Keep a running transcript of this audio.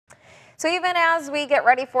So even as we get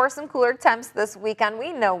ready for some cooler temps this weekend,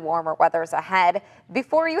 we know warmer weather's ahead.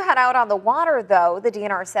 Before you head out on the water, though, the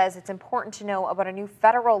DNR says it's important to know about a new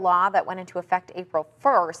federal law that went into effect April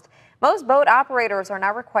 1st. Most boat operators are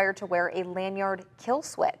now required to wear a lanyard kill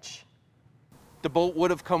switch. The boat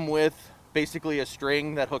would have come with basically a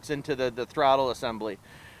string that hooks into the throttle assembly.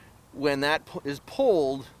 When that is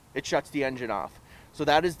pulled, it shuts the engine off. So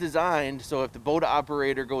that is designed so if the boat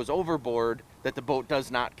operator goes overboard, that the boat does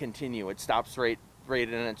not continue. It stops right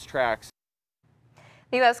in its tracks.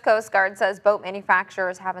 The U.S. Coast Guard says boat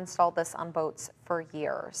manufacturers have installed this on boats for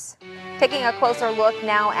years. Taking a closer look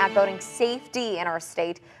now at boating safety in our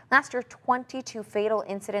state. Last year, 22 fatal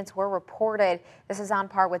incidents were reported. This is on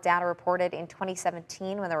par with data reported in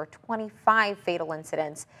 2017 when there were 25 fatal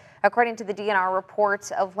incidents. According to the DNR report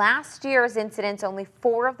of last year's incidents, only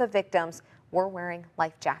 4 of the victims were wearing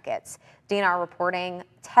life jackets. DNR reporting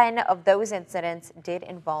 10 of those incidents did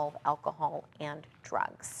involve alcohol and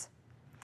drugs.